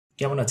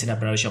কেমন আছেন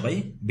আপনারা সবাই?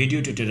 ভিডিও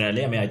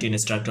টিউটোরিয়ালে আমি আইটি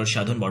ইনস্ট্রাক্টর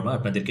সাধন বর্মা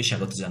আপনাদেরকে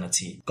স্বাগত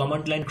জানাচ্ছি।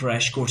 কমান্ড লাইন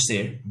ক্র্যাশ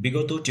কোর্সের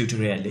বিগত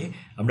টিউটোরিয়ালে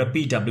আমরা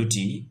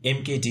পিডব্লিউটি,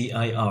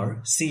 এমকেডিআইআর,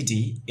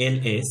 সিডি,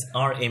 এলএস,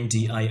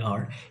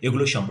 আরএমডিআইআর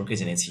এগুলো সম্পর্কে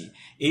জেনেছি।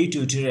 এই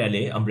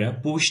টিউটোরিয়ালে আমরা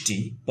পুশডি,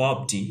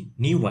 পপডি,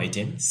 নিউ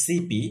আইটেম,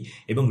 সিপি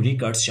এবং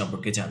রিকার্ডস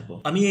সম্পর্কে জানবো।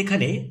 আমি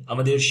এখানে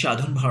আমাদের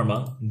সাধন বর্মা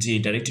যে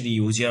ডাইরেক্টরি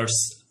ইউজার্স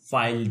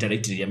ফাইল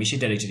ডাইরেক্টরি, আমি সেই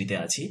ডাইরেক্টরিতে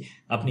আছি।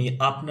 আপনি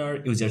আপনার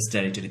ইউজার্স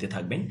ডাইরেক্টরিতে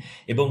থাকবেন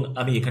এবং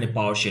আমি এখানে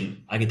পাওয়ারশেল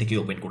আগে থেকে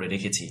ওপেন করে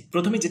রেখেছি।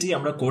 প্রথমে যেটি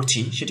আমরা করছি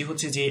সেটি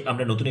হচ্ছে যে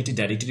আমরা নতুন একটি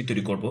ডাইরেক্টরি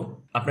তৈরি করব।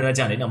 আপনারা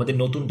জানেন আমাদের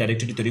নতুন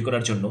ডাইরেক্টরি তৈরি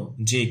করার জন্য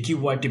যে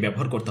কিওয়ার্ডটি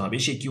ব্যবহার করতে হবে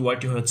সেই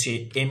কিওয়ার্ডটি হচ্ছে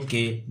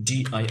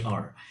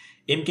mkdir।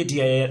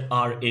 mkdir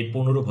এর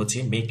পুনরূপ হচ্ছে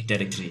মেক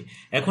ডাইরেক্টরি।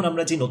 এখন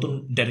আমরা যে নতুন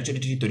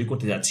ডাইরেক্টরিটি তৈরি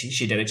করতে যাচ্ছি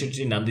সেই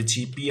ডাইরেক্টরিটির নাম দিচ্ছি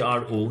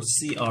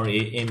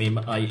PROGRAMMING,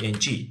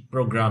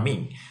 প্রোগ্রামিং।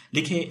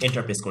 লিখে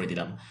এন্টার প্রেস করে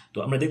দিলাম। তো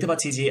আমরা দেখতে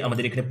পাচ্ছি যে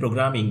আমাদের এখানে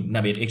প্রোগ্রামিং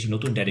নামের একটি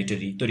নতুন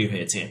ডাইরেক্টরি তৈরি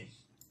হয়েছে।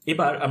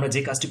 এবার আমরা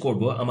যে কাজটি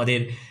করব, আমাদের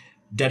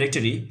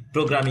ডাইরেক্টরি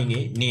প্রোগ্রামিং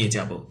এ নিয়ে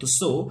যাব। তো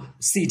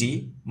সিডি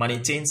মানে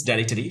change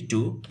directory two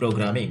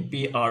programming,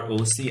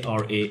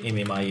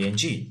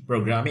 PROGRAMMING,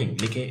 programming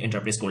লিখে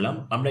এন্টার প্রেস করলাম।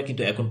 আমরা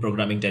কিন্তু এখন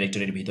প্রোগ্রামিং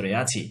ডাইরেক্টরির ভিতরে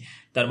আছি।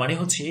 তার মানে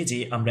হচ্ছে যে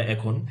আমরা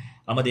এখন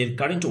আমাদের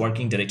কারেন্ট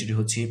ওয়ার্কিং ডাইরেক্টরি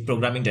হচ্ছে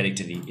প্রোগ্রামিং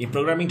ডাইরেক্টরি। এই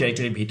প্রোগ্রামিং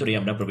ডাইরেক্টরির ভিতরে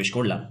আমরা প্রবেশ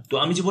করলাম। তো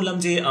আমি যে বললাম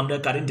যে আমরা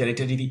কারেন্ট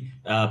ডাইরেক্টরি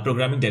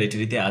প্রোগ্রামিং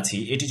ডাইরেক্টরিতে আছি,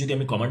 এটি যদি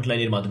আমি কমান্ড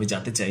লাইনের মাধ্যমে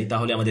জানতে চাই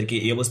তাহলে আমাদেরকে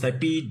এই অবস্থায়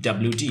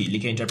PWD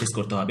লিখে এন্টার প্রেস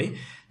করতে হবে।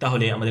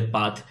 তাহলে আমাদের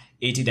পাথ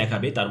এইটি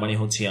দেখাবে। তার মানে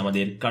হচ্ছে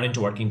আমাদের কারেন্ট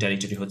ওয়ার্কিং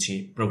ডাইরেক্টরি হচ্ছে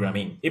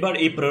প্রোগ্রামিং। এবার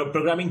এই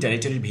প্রোগ্রামিং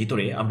ডাইরেক্টরির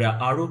ভিতরে আমরা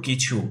আরো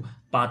কিছু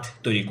পাথ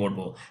তৈরি করব।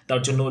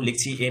 তার জন্য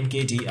লিখছি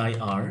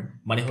mkdir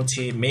মানে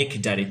হচ্ছে মেক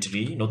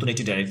ডাইরেক্টরি, নতুন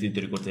একটি ডাইরেক্টরি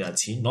তৈরি করতে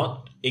যাচ্ছি। নট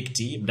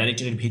একটি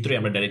ডাইরেক্টরির ভিতরে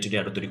আমরা ডাইরেক্টরি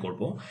আরো তৈরি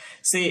করব।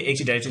 সে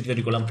একটি ডাইরেক্টরি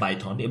তৈরি করলাম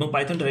পাইথন, এবং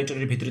পাইথন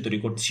ডাইরেক্টরির ভিতরে তৈরি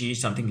করছি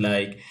something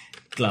like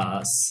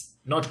class,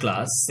 not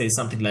class, say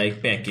something like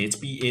package,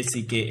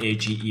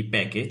 PACKAGE,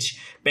 package।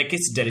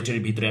 Package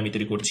ডাইরেক্টরির ভিতরে আমি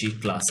তৈরি করছি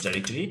ক্লাস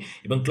ডাইরেক্টরি,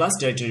 এবং ক্লাস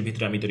ডাইরেক্টরির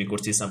ভিতরে আমি তৈরি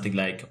করছি something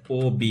like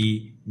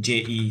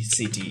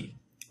OBJECT,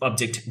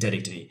 object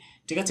directory.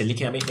 ঠিক আছে,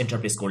 লিখে আমি এন্টার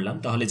প্রেস করলাম।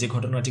 তাহলে যে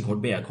ঘটনাটি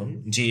ঘটবে এখন,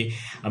 যে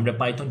আমরা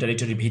পাইথন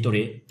ডাইরেক্টরির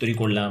ভিতরে তৈরি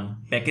করলাম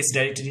প্যাকেজ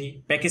ডাইরেক্টরি,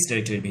 প্যাকেজ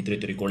ডাইরেক্টরির ভিতরে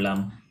তৈরি করলাম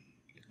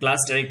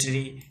ক্লাস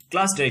ডাইরেক্টরি,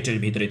 ক্লাস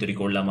ডাইরেক্টরির ভিতরে তৈরি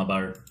করলাম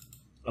আবার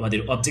আমাদের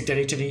অবজেক্ট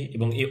ডাইরেক্টরি,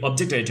 এবং এই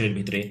অবজেক্ট ডাইরেক্টরির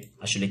ভিতরে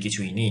আসলে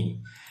কিছুই নেই।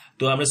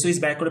 তো আমরা সুইচ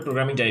ব্যাক করে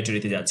প্রোগ্রামিং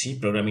ডাইরেক্টরিতে যাচ্ছি।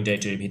 প্রোগ্রামিং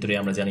ডাইরেক্টরির ভিতরে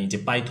আমরা জানি যে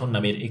পাইথন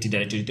নামের একটি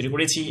ডাইরেক্টরি তৈরি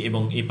করেছি,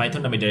 এবং এই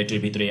পাইথন নামের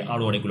ডাইরেক্টরির ভিতরে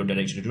আরো অনেকগুলো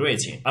ডাইরেক্টরি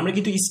রয়েছে। আমরা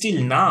কিন্তু স্টিল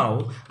নাও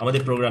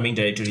আমাদের প্রোগ্রামিং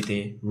ডাইরেক্টরিতে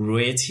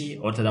রয়েছি,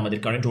 অর্থাৎ আমাদের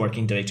কারেন্ট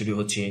ওয়ার্কিং ডাইরেক্টরি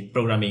হচ্ছে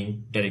প্রোগ্রামিং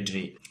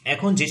ডাইরেক্টরি।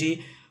 এখন যেটি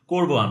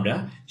করব আমরা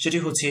সেটি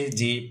হচ্ছে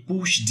যে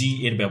পুশডি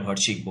এর ব্যবহার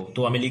শিখব। তো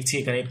আমি লিখছি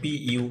এখানে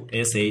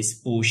PUSH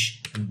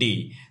পুশডি।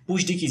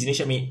 পুশডি কি জিনিস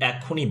আমি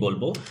এখনই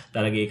বলবো,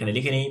 তার আগে এখানে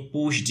লিখে নেই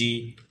পুশডি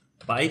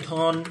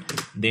পাইথন,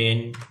 দেন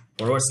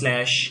 /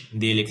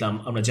 দিয়ে লিখলাম।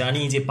 আমরা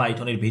জানি যে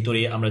পাইথনের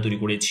ভিতরে আমরা তৈরি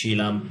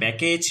করেছিলাম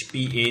প্যাকেজ,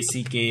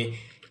 PACKAGE,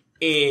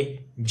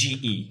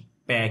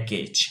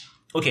 প্যাকেজ।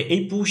 ওকে,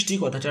 এই পুশডি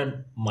কথাটার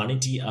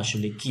মানেটি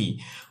আসলে কি?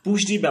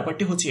 পুশডি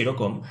ব্যাপারটি হচ্ছে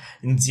এরকম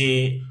যে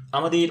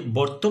আমাদের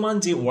বর্তমান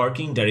যে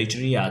ওয়ার্কিং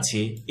ডাইরেক্টরি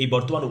আছে, এই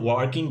বর্তমান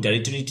ওয়ার্কিং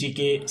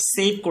ডাইরেক্টরিটিকে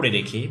সেভ করে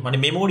রেখে, মানে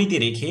মেমোরিতে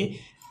রেখে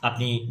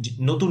আপনি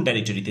নতুন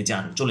ডাইরেক্টরিতে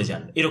চলে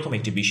যান, এরকম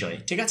একটি বিষয়।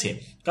 ঠিক আছে,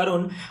 কারণ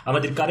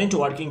আমাদের কারেন্ট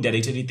ওয়ার্কিং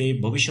ডাইরেক্টরিতে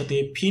ভবিষ্যতে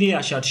ফিরে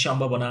আসার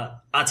সম্ভাবনা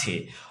আছে।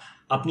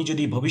 আপনি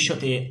যদি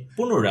ভবিষ্যতে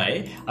পুনরায়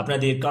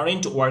আপনাদের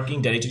কারেন্ট ওয়ার্কিং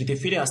ডাইরেক্টরিতে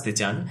ফিরে আসতে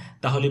চান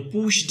তাহলে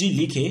পুশডি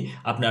লিখে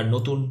আপনার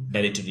নতুন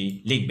ডাইরেক্টরি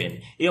লিখবেন।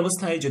 এই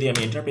অবস্থায় যদি আমি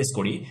এন্টার প্রেস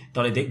করি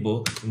তাহলে দেখব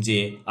যে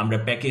আমরা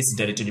প্যাকেজ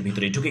ডাইরেক্টরির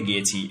ভিতরে ঢুকে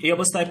গিয়েছি। এই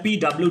অবস্থায়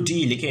PWD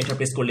লিখে এন্টার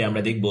প্রেস করলে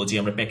আমরা দেখব যে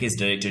আমরা প্যাকেজ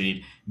ডাইরেক্টরির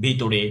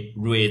ভিতরে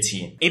রয়েছি।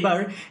 এবার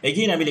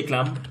এগেইন আমি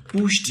লিখলাম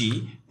পুশডি।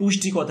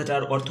 পুশডি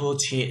কথাটার অর্থ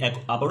হচ্ছে,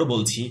 আবারও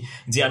বলছি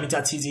যে আমি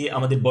চাচ্ছি যে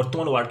আমাদের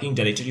বর্তমান ওয়ার্কিং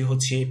ডাইরেক্টরি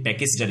হচ্ছে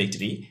প্যাকেজ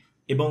ডাইরেক্টরি,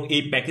 এবং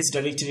এই প্যাকেজ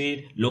ডাইরেক্টরির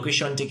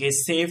লোকেশনটিকে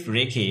সেফ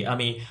রেখে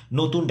আমি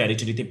নতুন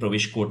ডাইরেক্টরিতে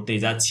প্রবেশ করতে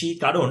যাচ্ছি,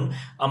 কারণ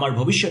আমার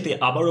ভবিষ্যতে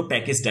আবারও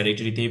প্যাকেজ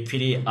ডাইরেক্টরিতে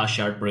ফিরে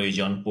আসার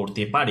প্রয়োজন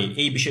পড়তে পারে।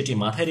 এই বিষয়টি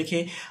মাথায় রেখে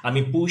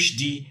আমি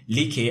পুশডি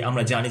লিখে,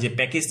 আমরা জানি যে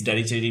প্যাকেজ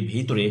ডাইরেক্টরির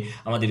ভিতরে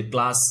আমাদের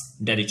ক্লাস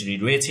ডাইরেক্টরি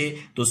রয়েছে,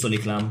 তো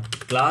লিখলাম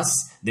ক্লাস,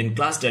 দেন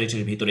ক্লাস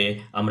ডাইরেক্টরির ভিতরে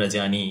আমরা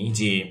জানি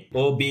যে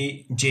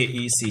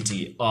OBJECT,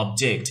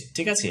 অবজেক্ট।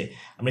 ঠিক আছে,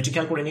 আমরা একটু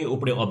খেয়াল করে নিই,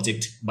 উপরে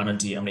অবজেক্ট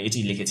বানানটি আমরা এটি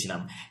লিখেছিলাম।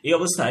 এই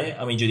অবস্থায়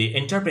আমি যদি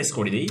এন্টার প্রেস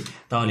করে দিই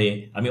তাহলে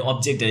আমি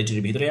অবজেক্ট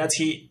ডাইরেক্টরির ভিতরে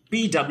আছি।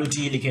 PWD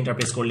লিখে এন্টার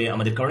প্রেস করলে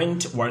আমাদের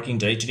current working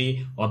directory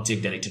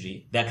object directory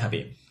দেখাবে।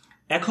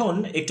 এখন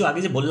একটু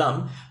আগে যে বললাম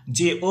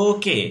যে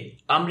ওকে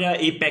আমরা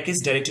এই প্যাকেজ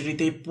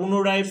ডাইরেক্টরিতে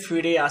পুনরায়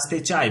ফিরে আসতে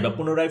চাই বা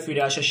পুনরায়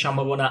ফিরে আসার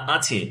সম্ভাবনা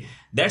আছে,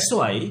 দ্যাটস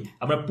ওয়াই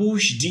আমরা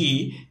পুশডি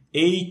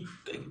এই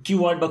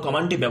কিওয়ার্ড বা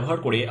কমান্ডটি ব্যবহার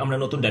করে আমরা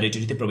নতুন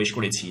ডাইরেক্টরিতে প্রবেশ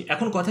করেছি।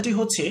 এখন কথাটি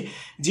হচ্ছে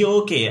যে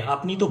ওকে,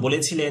 আপনি তো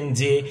বলেছিলেন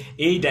যে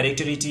এই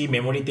ডাইরেক্টরিটি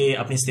মেমোরিতে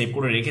আপনি সেভ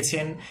করে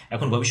রেখেছেন,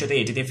 এখন ভবিষ্যতে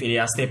এটিতে ফিরে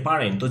আসতে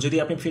পারেন। তো যদি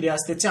আপনি ফিরে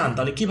আসতে চান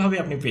তাহলে কিভাবে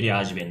আপনি ফিরে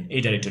আসবেন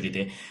এই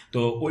ডাইরেক্টরিতে? তো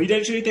ওই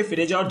ডাইরেক্টরিতে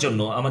ফিরে যাওয়ার জন্য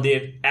আমাদের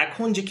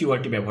এখন যে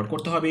কিওয়ার্ডটি ব্যবহার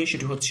করতে হবে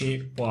সেটি হচ্ছে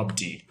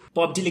পপডি।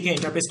 পপডি লিখে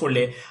ইন্টারপ্রেস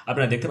করলে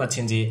আপনারা দেখতে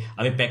পাচ্ছেন যে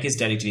আমি প্যাকেজ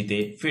ডাইরেক্টরিতে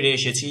ফিরে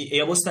এসেছি।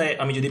 এই অবস্থায়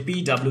আমি যদি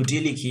pwd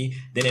লিখি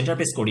দেন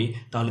ইন্টারপ্রেস করি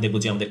তাহলে দেখবো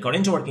যে আমাদের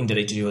কারেন্ট ওয়ার্কিং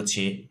ডাইরেক্টরি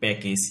হচ্ছে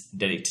প্যাকেজ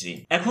ডাইরেক্টরি।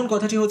 এখন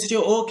কথাটি হচ্ছে যে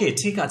ওকে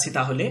ঠিক আছে,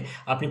 তাহলে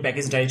আপনি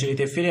প্যাকেজ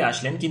ডাইরেক্টরিতে ফিরে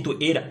আসলেন, কিন্তু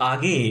এর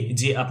আগে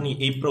যে আপনি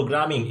এই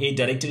প্রোগ্রামিং এই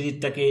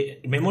ডাইরেক্টরিটাকে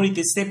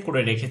মেমোরিতে সেভ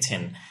করে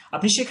রেখেছেন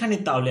আপনি সেখানে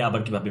তাহলে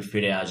আবার কিভাবে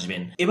ফিরে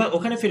আসবেন? এবার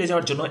ওখানে ফিরে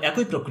যাওয়ার জন্য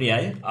একই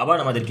প্রক্রিয়ায় আবার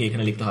আমাদেরকে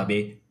এখানে লিখতে হবে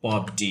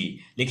পপডি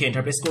লিখে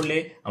ইন্টারপ্রেস করলে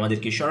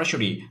আমাদেরকে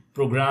সরাসরি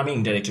প্রোগ্রামিং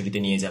ডাইরেক্টরিতে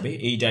নিয়ে যাবে।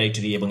 এই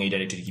ডাইরেক্টরি এবং এই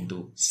ডাইরেক্টরি কিন্তু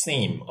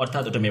সেম,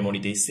 অর্থাৎ ওটা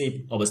মেমোরিতে সেভ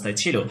অবস্থায়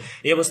ছিল।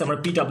 এই অবস্থায় আমরা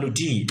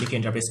pwd লিখে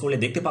ইন্টারপ্রেস করলে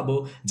দেখতে পাবো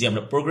যে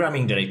আমরা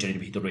প্রোগ্রামিং ডাইরেক্টরির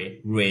ভিতরে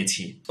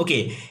রয়েছি। ওকে,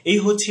 এই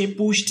হচ্ছে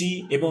পুশডি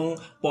এবং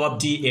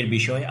পপডি এর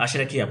বিষয়। আশা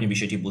রাখি আপনি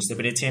বিষয়টি বুঝতে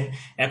পেরেছেন।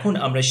 এখন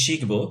আমরা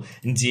শিখব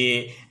যে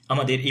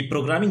আমাদের এই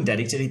প্রোগ্রামিং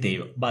ডাইরেক্টরিতে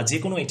বা যে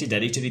কোনো একটি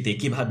ডাইরেক্টরিতে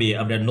কিভাবে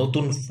আমরা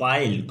নতুন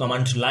ফাইল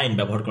কমান্ড লাইন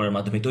ব্যবহার করার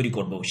মাধ্যমে তৈরি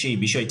করব সেই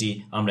বিষয়টি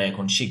আমরা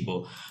এখন শিখব।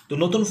 তো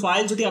নতুন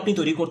ফাইল যদি আপনি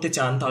তৈরি করতে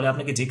চান তাহলে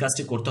আপনাকে যে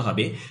কাজটি করতে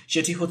হবে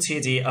সেটি হচ্ছে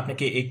যে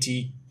আপনাকে একটি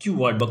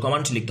কিওয়ার্ড বা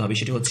কমান্ড লিখতে হবে,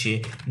 সেটি হচ্ছে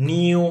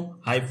নিউ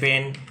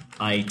আইটেম।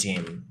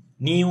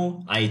 নিউ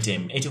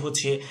আইটেম এটি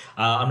হচ্ছে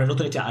আমরা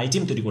নতুন একটি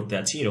আইটেম তৈরি করতে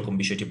যাচ্ছি এরকম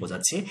বিষয়টি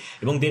বোঝাচ্ছে।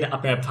 এবং দেন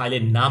আপনার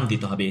ফাইলের নাম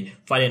দিতে হবে।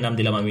 ফাইলের নাম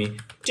দিলাম আমি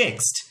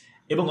টেক্সট,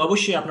 এবং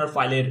অবশ্যই আপনার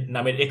ফাইলের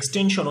নামের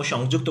এক্সটেনশনও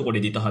সংযুক্ত করে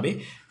দিতে হবে।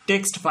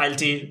 টেক্সট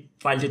ফাইলটির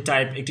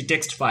টাইপ একটি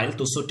টেক্সট ফাইল,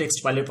 তো সো টেক্সট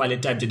ফাইলের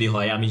টাইপ যদি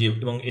হয় আমি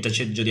এবং এটা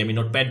যদি আমি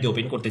নোটপ্যাড দিয়ে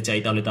ওপেন করতে চাই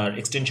তাহলে তার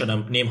এক্সটেনশন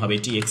নেম হবে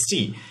txt।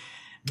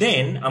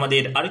 দেন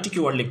আমাদের আরেকটি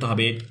কিওয়ার্ড লিখতে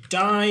হবে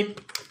টাইপ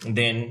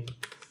দেন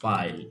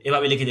ফাইল,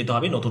 এভাবে লিখে দিতে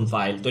হবে নতুন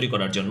ফাইল তৈরি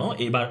করার জন্য।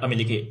 এবার আমি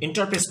লিখে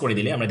ইন্টারপ্রেস করে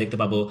দিলে আমরা দেখতে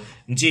পাবো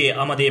যে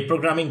আমাদের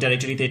প্রোগ্রামিং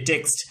ডাইরেক্টরিতে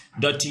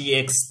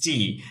text.txt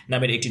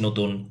নামের একটি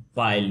নতুন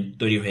ফাইল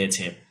তৈরি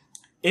হয়েছে।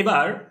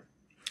 এবার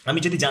আমি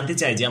যদি জানতে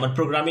চাই যে আমার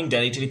প্রোগ্রামিং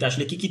ডাইরেক্টরিতে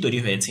আসলে কি কি তৈরি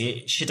হয়েছে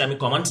সেটা আমি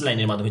কমান্ড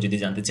লাইনের মাধ্যমে যদি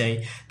জানতে চাই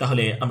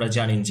তাহলে আমরা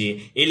জানেন যে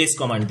ls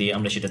কমান্ড দিয়ে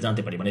আমরা সেটা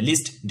জানতে পারি, মানে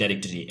লিস্ট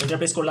ডাইরেক্টরি।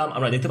 ইন্টারপ্রেস করলাম,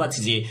 আমরা দেখতে পাচ্ছি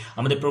যে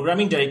আমাদের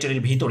প্রোগ্রামিং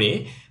ডাইরেক্টরির ভিতরে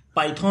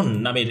পাইথন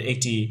নামের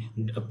একটি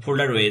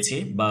ফোল্ডার রয়েছে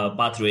বা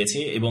পাথ রয়েছে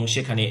এবং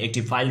সেখানে একটি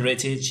ফাইল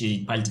রয়েছে,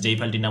 যেই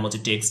ফাইলটির নাম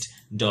হচ্ছে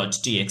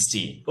text.txt।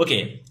 ওকে,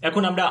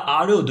 এখন আমরা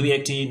আরো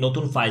একটি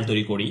নতুন ফাইল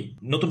তৈরি করি।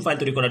 নতুন ফাইল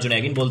তৈরি করার জন্য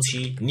এগেইন বলছি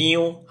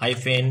নিউ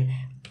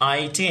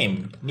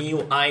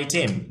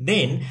আইটেম,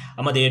 দেন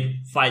আমাদের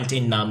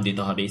ফাইলটির নাম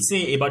দিতে হবে।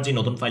 এবার যে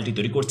নতুন ফাইলটি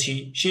তৈরি করছি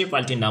সেই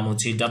ফাইলটির নাম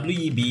হচ্ছে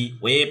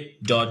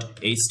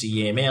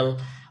web.html।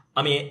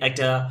 আমি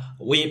একটা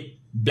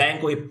ব্ল্যাঙ্ক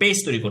ওয়েব পেজ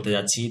তৈরি করতে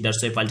যাচ্ছি,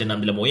 দ্যাটস ওয়াই ফাইলটির নাম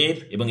দিলাম ওয়েব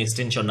এবং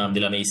এক্সটেনশন নাম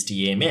দিলাম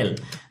html।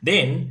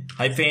 দেন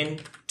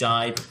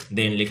টাইপ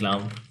দেন লিখলাম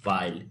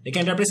ফাইল, লিখে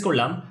এন্টারপ্রেস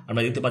করলাম।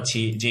 আমরা দেখতে পাচ্ছি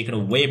যে এখানে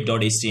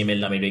web.html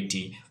নামের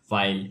একটি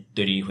ফাইল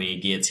তৈরি হয়ে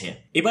গিয়েছে।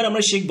 এবার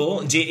আমরা শিখব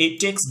যে এই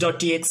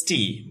text.txt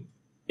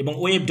এবং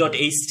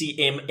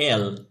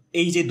web.html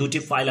এই যে দুটি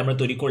ফাইল আমরা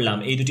তৈরি করলাম,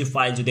 এই দুটি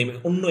ফাইল যদি আমি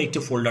অন্য একটি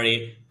ফোল্ডারে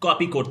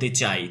কপি করতে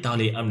চাই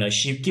তাহলে আমরা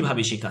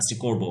কিভাবে সেই কাজটি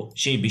করব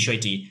সেই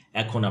বিষয়টি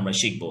এখন আমরা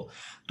শিখব।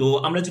 তো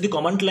আমরা যদি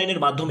কমান্ড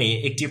লাইনের মাধ্যমে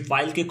একটি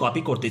ফাইলকে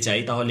কপি করতে চাই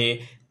তাহলে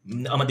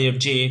আমাদের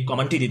যে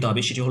কমান্ডটি দিতে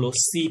হবে সেটি হলো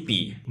cp,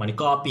 মানে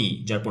কপি,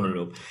 যার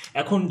পুনরূপ।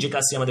 এখন যে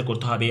কাজটি আমাদের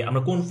করতে হবে,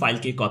 আমরা কোন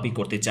ফাইলকে কপি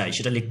করতে চাই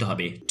সেটা লিখতে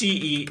হবে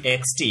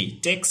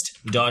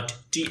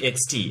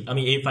text.txt।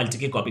 আমি এই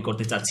ফাইলটিকে কপি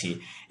করতে চাচ্ছি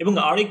এবং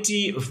আরেকটি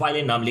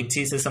ফাইলের নাম লিখছি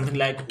সামথিং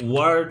লাইক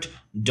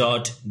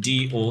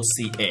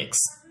word.docx।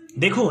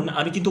 দেখুন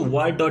আমি কিন্তু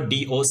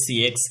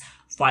word.docx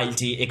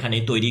ফাইলটি এখানে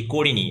তৈরি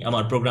করিনি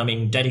আমার প্রোগ্রামিং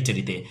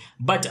ডাইরেক্টরিতে,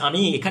 বাট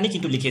আমি এখানে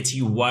কিন্তু লিখেছি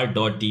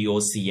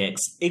word.docx।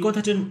 এই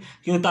কথাটার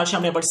কিন্তু তার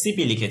সামনে আবার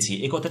সিপি লিখেছি।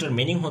 এই কথাটার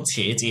মিনিং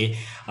হচ্ছে যে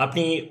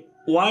আপনি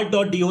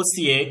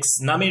word.docx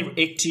নামের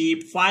একটি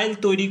ফাইল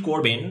তৈরি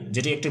করবেন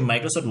যেটি একটি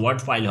মাইক্রোসফট ওয়ার্ড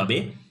ফাইল হবে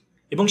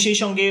এবং সেই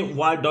সঙ্গে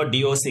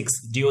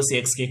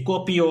word.docx কে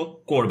কপিও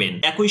করবেন।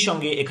 একই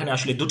সঙ্গে এখানে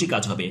আসলে দুটি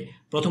কাজ হবে,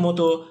 প্রথমত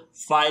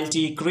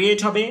ফাইলটি ক্রিয়েট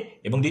হবে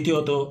এবং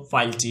দ্বিতীয়ত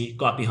ফাইলটি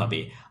কপি হবে।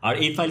 আর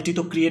এই ফাইলটি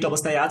তো ক্রিয়েট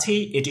অবস্থায়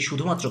আছেই, এটি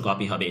শুধুমাত্র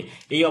কপি হবে।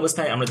 এই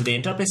অবস্থায় আমরা যদি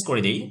এন্টারপ্রেস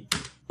করে দেই,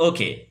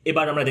 ওকে,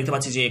 এবার আমরা দেখতে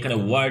পাচ্ছি যে এখানে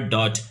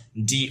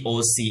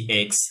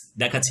word.docx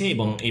দেখাচ্ছে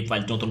এবং এই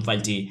নতুন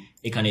ফাইলটি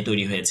এখানে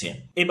তৈরি হয়েছে।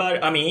 এবার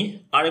আমি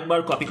আরেকবার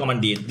কপি কমান্ড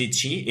দিয়ে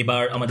দিচ্ছি।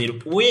 এবার আমাদের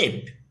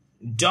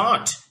web.html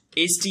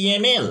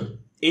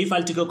এই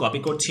ফাইলটিকেও কপি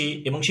করছি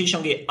এবং সেই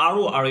সঙ্গে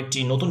আরো একটি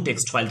নতুন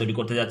টেক্সট ফাইল তৈরি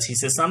করতে যাচ্ছি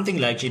সামথিং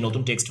লাইক সেই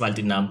নতুন টেক্সট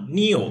ফাইলটির নাম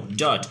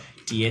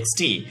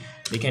new.txt।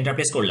 লিখে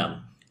এন্টারপ্রেস করলাম।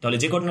 তাহলে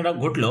যে ঘটনাটা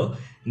ঘটলো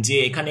যে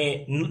এখানে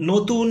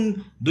নতুন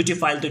দুটি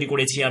ফাইল তৈরি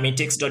করেছি আমি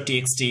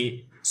text.txt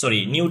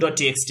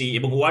new.txt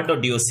এবং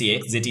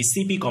word.docx যেটি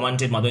সিপি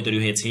কমান্ডের মাধ্যমে তৈরি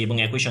হয়েছে এবং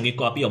একই সঙ্গে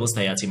কপি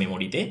অবস্থায় আছে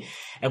মেমোরিতে।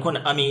 এখন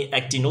আমি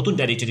একটি নতুন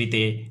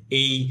ডাইরেক্টরিতে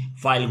এই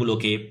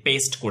ফাইলগুলোকে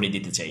পেস্ট করে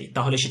দিতে চাই,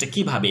 তাহলে সেটা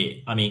কিভাবে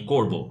আমি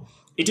করব?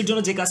 এটির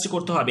জন্য যে কাজটি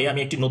করতে হবে, আমি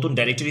একটি নতুন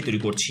ডাইরেক্টরি তৈরি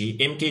করছি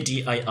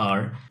mkdir।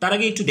 তার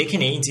আগে একটু দেখে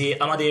নেই যে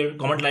আমাদের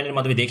কমান্ড লাইনের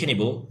মাধ্যমে দেখে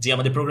নেব যে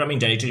আমাদের প্রোগ্রামিং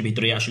ডাইরেক্টরির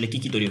ভিতরে আসলে কি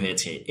কি তৈরি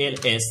হয়েছে।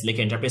 ls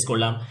লিখে এন্টার প্রেস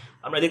করলাম।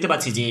 আমরা দেখতে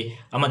পাচ্ছি যে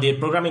আমাদের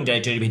প্রোগ্রামিং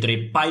ডাইরেক্টরির ভিতরে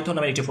পাইথন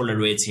নামের একটি ফোল্ডার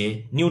রয়েছে,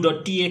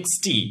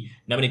 new.txt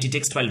নামের একটি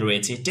টেক্সট ফাইল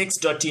রয়েছে,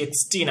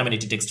 text.txt নামের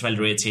একটি টেক্সট ফাইল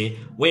রয়েছে,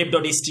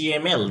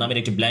 web.html নামের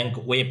একটি ব্ল্যাঙ্ক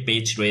ওয়েব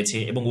পেজ রয়েছে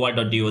এবং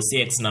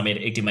word.docx নামের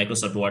একটি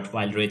মাইক্রোসফট ওয়ার্ড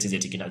ফাইল রয়েছে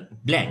যেটি কিনা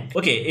ব্ল্যাঙ্ক।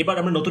 ওকে, এবার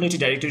আমরা নতুন একটি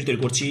ডাইরেক্টরি তৈরি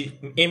করছি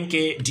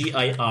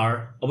mkdir,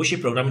 অবশ্যই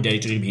প্রোগ্রামিং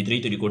ডাইরেক্টরির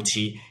ভিতরেই তৈরি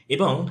করছি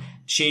এবং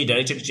সেই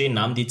ডাইরেক্টরিটির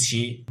নাম দিচ্ছি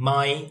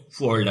মাই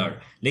ফোল্ডার।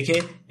 লিখে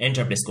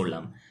এন্টার প্রেস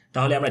করলাম।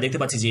 তাহলে আমরা দেখতে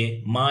পাচ্ছি যে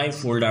মাই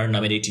ফোল্ডার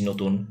নামের একটি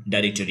নতুন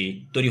ডাইরেক্টরি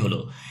তৈরি হলো।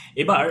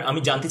 এবার আমি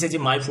জানতে চাই যে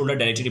মাই ফোল্ডার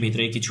ডাইরেক্টরির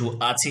ভিতরে কিছু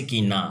আছে কি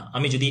না।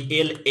 আমি যদি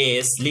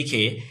ls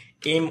লিখে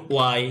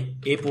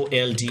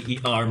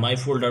myfolder মাই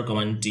ফোল্ডার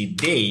কমান্ডটি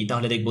দেই,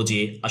 তাহলে দেখবো যে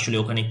আসলে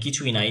ওখানে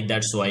কিছুই নাই।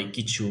 দ্যাটস ওয়াই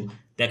কিছু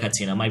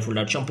দেখাচ্ছে না। মাই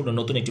ফোল্ডার সম্পূর্ণ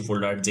নতুন একটি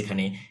ফোল্ডার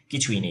যেখানে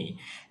কিছুই নেই।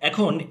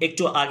 এখন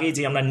একটু আগে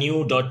যে আমরা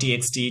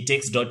new.txt,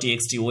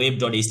 text.txt,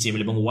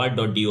 web.html এবং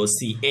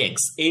word.docx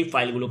এই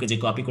ফাইলগুলোকে যে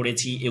কপি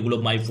করেছি এগুলো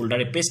মাই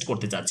ফোল্ডারে পেস্ট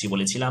করতে চাচ্ছি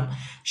বলেছিলাম,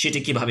 সেটি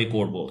কিভাবে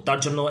করব? তার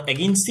জন্য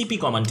এগেইন সিপি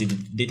কমান্ডটি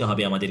দিতে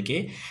হবে আমাদেরকে।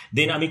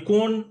 দেন আমি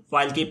কোন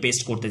ফাইলকে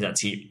পেস্ট করতে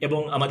যাচ্ছি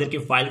এবং আমাদেরকে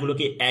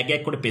ফাইলগুলোকে এক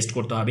এক করে পেস্ট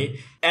করতে হবে,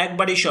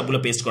 একবারেই সবগুলো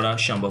পেস্ট করা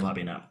সম্ভব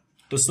হবে না।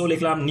 তো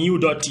লিখলাম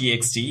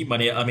new.txt,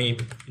 মানে আমি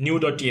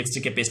new.txt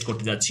কে পেস্ট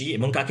করতে যাচ্ছি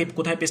এবং কাকে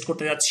কোথায় পেস্ট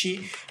করতে যাচ্ছি?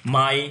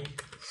 মাই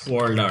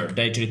ফোল্ডার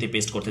ডাইরেক্টরিতে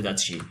পেস্ট করতে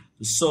যাচ্ছি।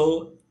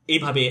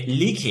 এইভাবে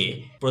লিখে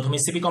প্রথমে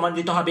সিপি কমান্ড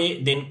দিতে হবে,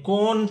 দেন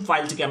কোন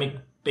ফাইলটিকে আমি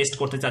পেস্ট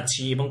করতে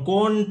চাচ্ছি এবং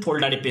কোন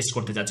ফোল্ডারে পেস্ট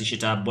করতে চাচ্ছি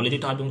সেটা বলে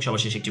দিতে হবে এবং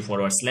সর্বশেষে একটি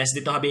ফরওয়ার্ড স্ল্যাশ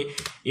দিতে হবে।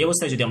 এই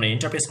অবস্থায় যদি আমরা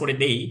এন্টার প্রেস করে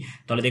দেই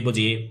তাহলে দেখবো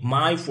যে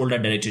মাই ফোল্ডার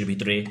ডাইরেক্টরির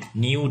ভিতরে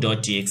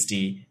new.txt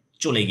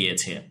চলে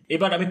গিয়েছে।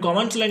 এবার আমি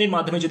কমান্ড লাইনের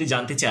মাধ্যমে যদি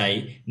জানতে চাই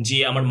যে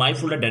আমার মাই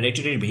ফোল্ডার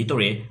ডাইরেক্টরির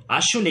ভিতরে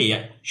আসলে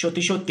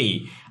সত্যি সত্যি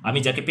আমি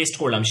যাকে পেস্ট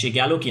করলাম সে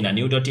গেল কিনা,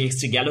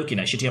 new.txt গেল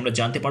কিনা, সেটি আমরা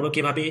জানতে পারবো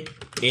কিভাবে?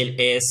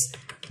 ls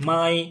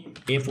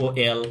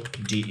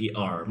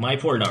মাই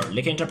ফোল্ডার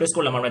লিখে এন্টার প্রেস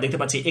করলাম। আমরা দেখতে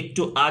পাচ্ছি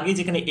একটু আগে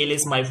যেখানে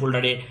ls মাই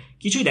ফোল্ডারে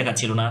কিছুই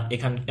দেখাচ্ছিল না,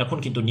 এখন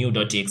কিন্তু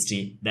new.txt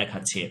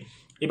দেখাচ্ছে।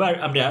 এবার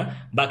আমরা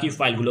বাকি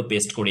ফাইলগুলো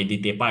পেস্ট করে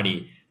দিতে পারি।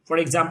 ফর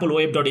এক্সাম্পল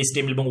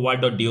web.html এবং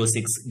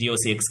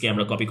word.docx কে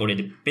আমরা কপি করে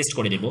পেস্ট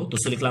করে দেব। তো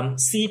লিখলাম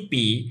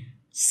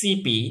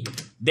cp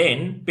দেন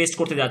পেস্ট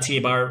করতে যাচ্ছি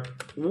এবার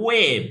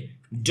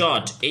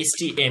web.html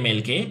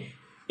কে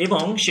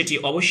এবং সেটি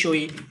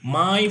অবশ্যই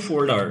মাই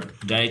ফোল্ডার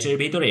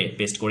ডাইরেক্টরির ভিতরে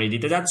পেস্ট করে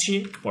দিতে যাচ্ছি।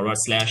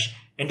 ফরওয়ার্ড স্ল্যাশ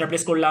এন্টার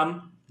প্রেস করলাম।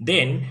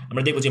 দেন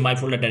আমরা দেখব যে মাই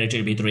ফোল্ডার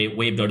ডাইরেক্টরির ভিতরে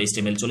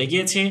web.html চলে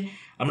গিয়েছে।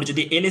 আমরা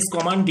যদি ls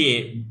কমান্ড দিয়ে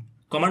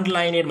কমান্ড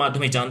লাইনের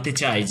মাধ্যমে জানতে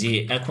চাই যে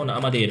এখন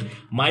আমাদের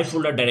মাই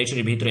ফোল্ডার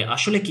ডাইরেক্টরির ভিতরে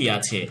আসলে কি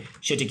আছে,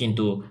 সেটি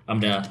কিন্তু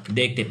আমরা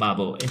দেখতে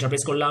পাবো। এন্টার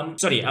প্রেস করলাম।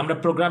 আমরা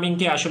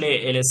প্রোগ্রামিংকে আসলে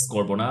ls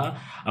করব না,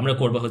 আমরা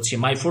করব হচ্ছে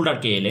মাই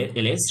ফোল্ডারকে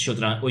ls।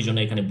 সুতরাং ওই জন্য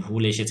এখানে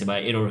ভুল এসেছে বা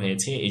এরর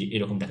হয়েছে,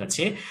 এরকম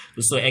দেখাচ্ছে।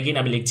 এগেইন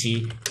আমি লিখছি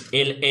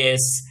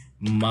ls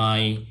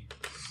মাই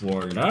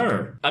ফোল্ডার।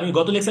 আমি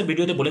গত লেকচার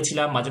ভিডিওতে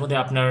বলেছিলাম মাঝে মধ্যে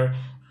আপনার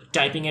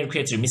টাইপিং এর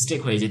ক্ষেত্রে মিস্টেক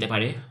হয়ে যেতে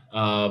পারে,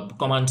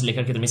 কমান্ড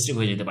লেখার ক্ষেত্রে মিস্টেক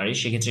হয়ে যেতে পারে,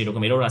 সেক্ষেত্রে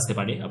এরকম এরর আসতে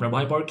পারে। আপনার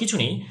ভয় পাওয়ার কিছু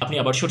নেই, আপনি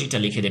আবার সঠিকটা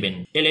লিখে দেবেন।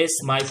 ls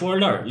মাই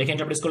ফোল্ডার লিখে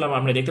এন্টার প্রেস করলাম।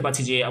 আমরা দেখতে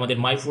পাচ্ছি যে আমাদের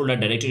মাই ফোল্ডার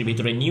ডাইরেক্টরির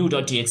ভিতরে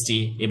new.txt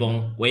এবং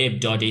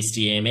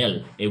web.html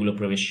এগুলো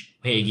প্রবেশ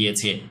হয়ে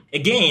গিয়েছে।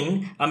 এগেইন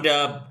আমরা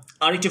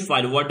আরেকটি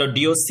ফাইল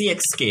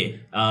word.docx কে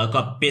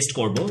পেস্ট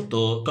করব।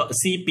 তো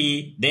cp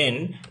দেন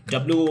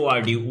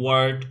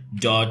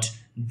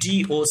word.docx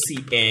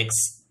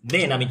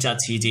দেন আমি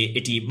চাচ্ছি যে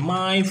এটি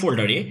মাই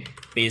ফোল্ডারে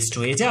পেস্ট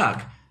হয়ে যাক।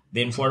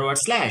 দেন ফরওয়ার্ড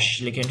স্ল্যাশ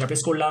লিখে এন্টার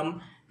প্রেস করলাম।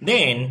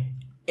 দেন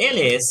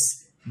ls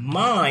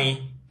মাই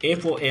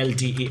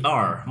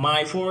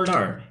মাই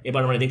ফোল্ডার।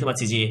 এবার আমরা দেখতে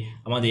পাচ্ছি যে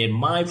আমাদের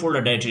মাই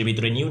ফোল্ডার ডাইরেক্টরির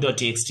ভিতরে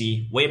new.txt,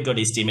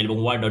 web.html এবং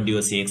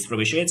word.docx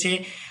প্রবেশ হয়েছে।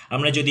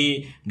 আমরা যদি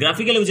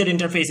গ্রাফিক্যাল ইউজার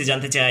ইন্টারফেসে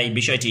জানতে চাই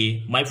বিষয়টি,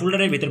 মাই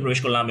ফোল্ডারের ভিতরে প্রবেশ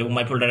করলাম এবং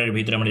মাই ফোল্ডারের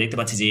ভিতরে আমরা দেখতে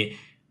পাচ্ছি যে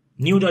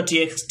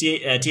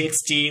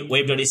new.txt,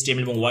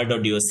 web.html এবং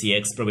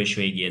word.docx প্রবেশ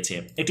হয়ে গিয়েছে।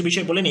 একটু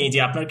বিষয় বলে নিই যে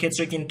আপনার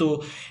ক্ষেত্রে কিন্তু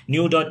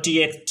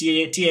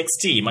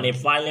new.txt মানে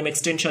ফাইল নেম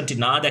এক্সটেনশনটি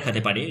না দেখাতে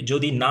পারে।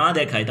 যদি না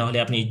দেখায় তাহলে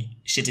আপনি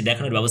সেটি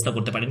দেখানোর ব্যবস্থা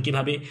করতে পারেন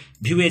কিভাবে?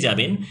 ভিউয়ে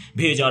যাবেন,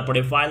 ভিউয়ে যাওয়ার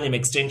পরে ফাইল নেম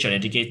এক্সটেনশন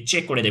এটিকে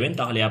চেক করে দেবেন,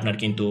 তাহলে আপনার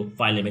কিন্তু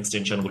ফাইল নেম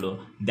এক্সটেনশনগুলো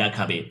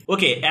দেখাবে।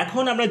 ওকে,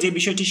 এখন আমরা যে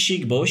বিষয়টি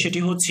শিখবো সেটি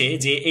হচ্ছে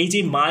যে এই যে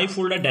মাই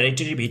ফোল্ডার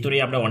ডাইরেক্টরির ভিতরে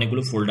আমরা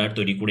অনেকগুলো ফোল্ডার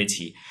তৈরি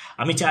করেছি।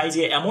 আমি চাই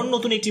যে এমন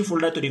নতুন একটি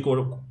ফোল্ডার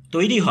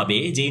তৈরি হবে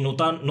যেই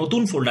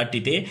নতুন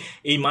ফোল্ডারটিতে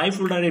এই মাই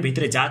ফোল্ডারের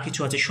ভিতরে যা কিছু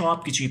আছে সব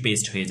কিছুই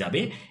পেস্ট হয়ে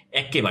যাবে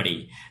একেবারেই।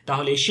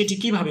 তাহলে সেটি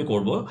কিভাবে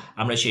করব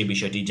আমরা সেই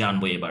বিষয়টি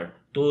জানবো এবার।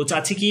 তো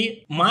চাচ্ছি কি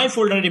মাই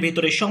ফোল্ডারের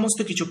ভিতরে সমস্ত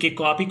কিছুকে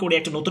কপি করে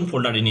একটা নতুন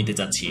ফোল্ডারে নিতে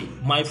চাচ্ছি।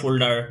 মাই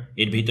ফোল্ডার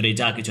এর ভিতরে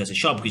যা কিছু আছে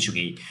সব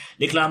কিছুকেই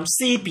লিখলাম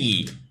cp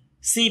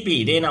সিপি,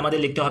 দেন আমাদের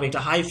লিখতে হবে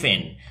একটা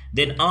হাইফেন,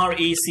 দেন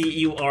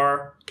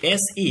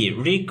RECURSE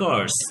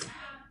রিকার্স,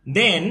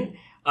 দেন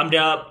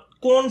আমরা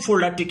কোন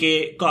ফোল্ডারটিকে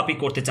কপি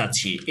করতে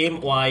চাচ্ছি,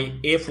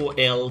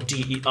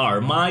 MYFOLDER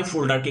মাই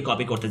ফোল্ডারকে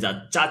কপি করতে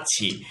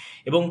চাচ্ছি,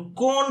 এবং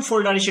কোন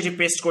ফোল্ডারে সেটি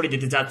পেস্ট করে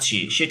দিতে যাচ্ছি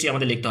সেটি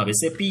আমাদের লিখতে হবে।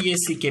 সে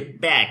PACK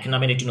প্যাক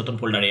নামের একটি নতুন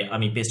ফোল্ডারে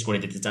আমি পেস্ট করে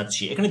দিতে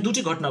চাচ্ছি। এখানে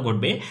দুটি ঘটনা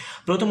ঘটবে।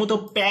 প্রথমত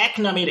প্যাক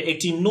নামের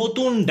একটি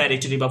নতুন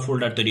ডাইরেক্টরি বা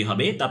ফোল্ডার তৈরি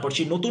হবে, তারপর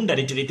সেই নতুন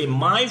ডাইরেক্টরিতে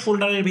মাই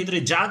ফোল্ডারের ভিতরে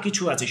যা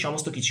কিছু আছে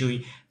সমস্ত কিছুই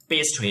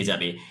পেস্ট হয়ে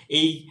যাবে।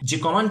 এই যে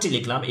কমান্ডটি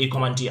লিখলাম এই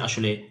কমান্ডটি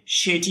আসলে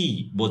সেটি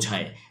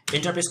বোঝায়।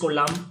 এন্টার প্রেস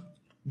করলাম,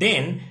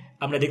 দেন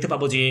আমরা দেখতে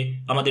পাবো যে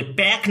আমাদের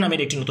প্যাক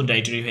নামের একটি নতুন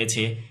ডাইরেক্টরি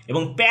হয়েছে,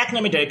 এবং প্যাক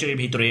নামের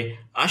ডাইরেক্টরির ভিতরে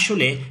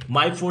আসলে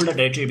মাই ফোল্ডার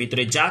ডাইরেক্টরির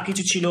ভিতরে যা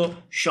কিছু ছিল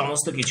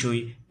সমস্ত কিছুই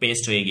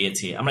পেস্ট হয়ে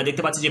গিয়েছে। আমরা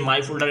দেখতে পাচ্ছি যে মাই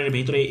ফোল্ডারের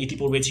ভিতরে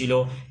ইতিপূর্বে ছিল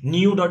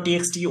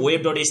new.txt,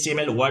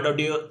 web.html,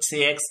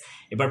 word.cx,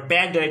 এবার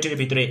প্যাক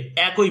ডাইরেক্টরির ভিতরে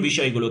একই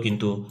বিষয়গুলো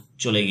কিন্তু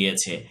চলে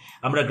গিয়েছে।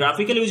 আমরা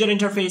গ্রাফিক্যাল ইউজার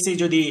ইন্টারফেসে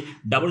যদি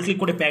ডাবল ক্লিক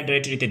করে প্যাক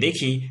ডাইরেক্টরিতে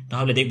দেখি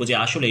তাহলে দেখবো যে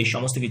আসলে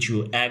সমস্ত কিছু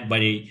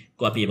একবারেই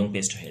কপি এবং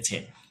পেস্ট হয়েছে।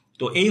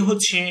 তো এই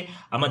হচ্ছে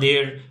আমাদের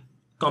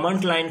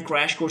কমান্ড লাইন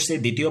ক্র্যাশ কোর্সের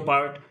দ্বিতীয়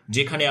পার্ট,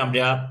 যেখানে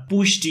আমরা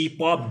পুশডি,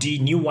 পপডি,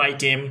 নিউ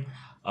আইটেম,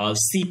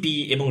 সিপি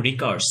এবং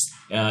রিকার্স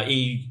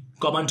এই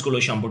কমান্ডগুলো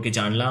সম্পর্কে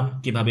জানলাম,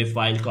 কিভাবে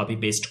ফাইল কপি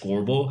পেস্ট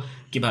করব,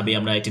 কিভাবে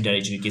আমরা একটি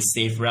ডাইরেক্টরিকে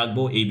সেফ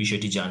রাখবো, এই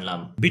বিষয়টি জানলাম।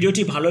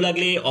 ভিডিওটি ভালো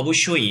লাগলে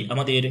অবশ্যই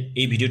আমাদের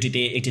এই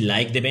ভিডিওটিতে একটি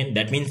লাইক দেবেন।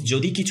 দ্যাট মিনস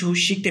যদি কিছু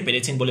শিখতে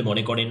পেরেছেন বলে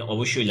মনে করেন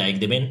অবশ্যই লাইক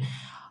দেবেন।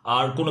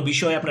 আর কোনো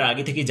বিষয় আপনার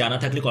আগে থেকে জানা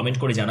থাকলে কমেন্ট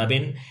করে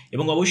জানাবেন,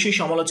 এবং অবশ্যই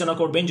সমালোচনা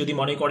করবেন যদি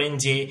মনে করেন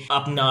যে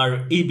আপনার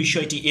এই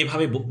বিষয়টি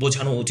এভাবে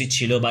বোঝানো উচিত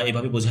ছিল বা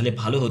এভাবে বোঝালে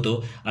ভালো হতো,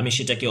 আমি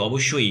সেটাকে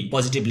অবশ্যই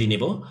পজিটিভলি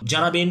নেব।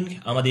 জানাবেন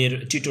আমাদের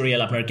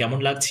টিউটোরিয়াল আপনার কেমন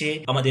লাগছে।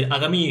 আমাদের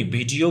আগামী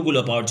ভিডিওগুলো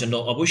পাওয়ার জন্য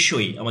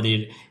অবশ্যই আমাদের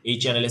এই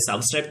চ্যানেলে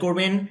সাবস্ক্রাইব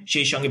করবেন,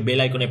 সেই সঙ্গে বেল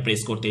আইকনে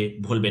প্রেস করতে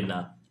ভুলবেন না।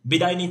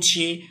 বিদায়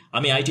নিচ্ছি,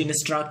 আমি আইটি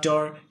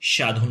ইনস্ট্রাক্টর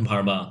সাধন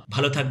ভার্মা।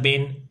 ভালো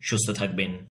থাকবেন, সুস্থ থাকবেন।